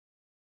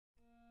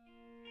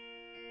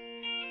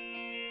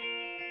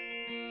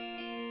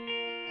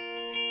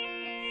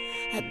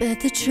I bet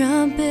the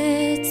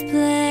trumpets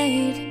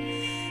played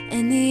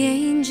and the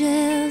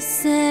angels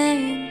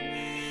sang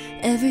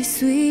every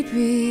sweet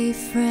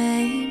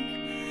refrain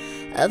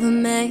of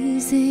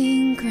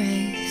amazing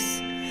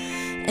grace,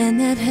 and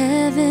that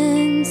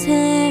heaven's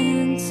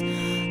hands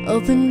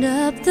opened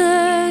up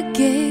the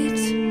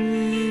gate,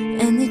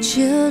 and the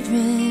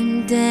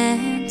children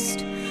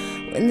danced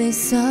when they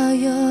saw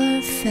your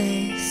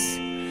face.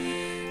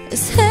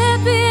 As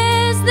happy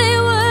as they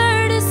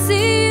were to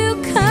see you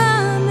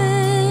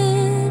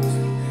coming,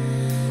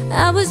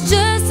 I was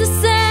just as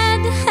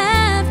sad to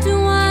have to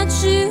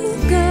watch you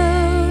go.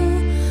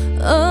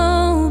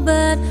 Oh,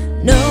 but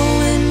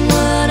knowing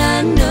what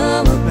I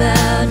know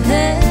about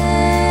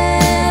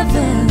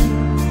heaven,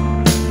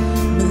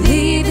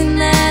 believing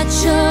that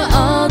you're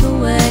all the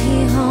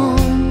way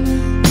home,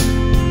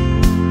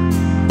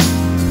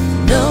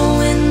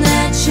 knowing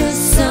that you're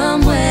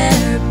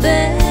somewhere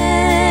better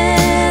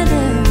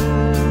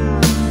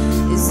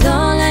is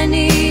all I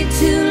need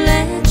to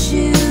let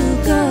you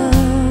go.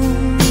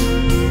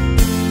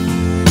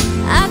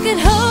 I could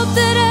hope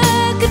that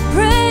I could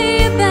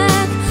pray you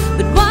back,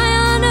 but why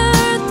on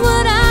earth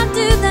would I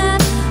do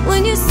that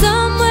when you're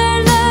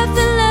somewhere love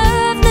and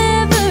love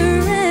never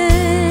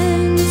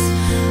ends?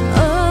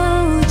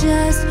 Oh,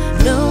 just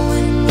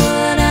knowing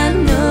what I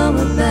know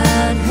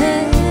about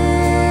heaven,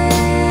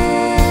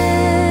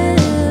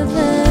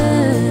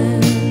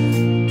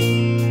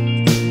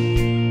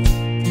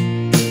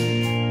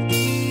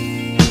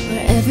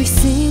 where every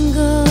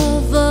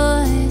single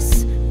voice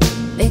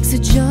makes a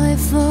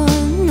joyful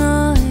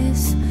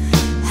noise.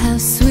 How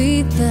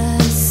sweet the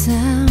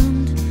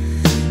sound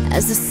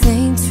as the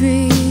saints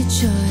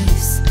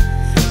rejoice.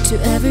 To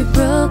every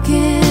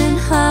broken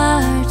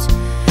heart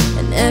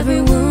and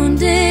every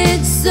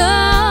wounded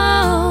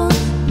soul,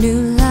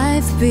 new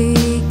life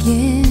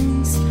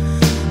begins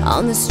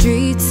on the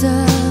streets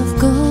of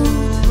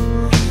gold.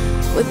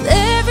 With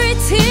every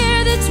tear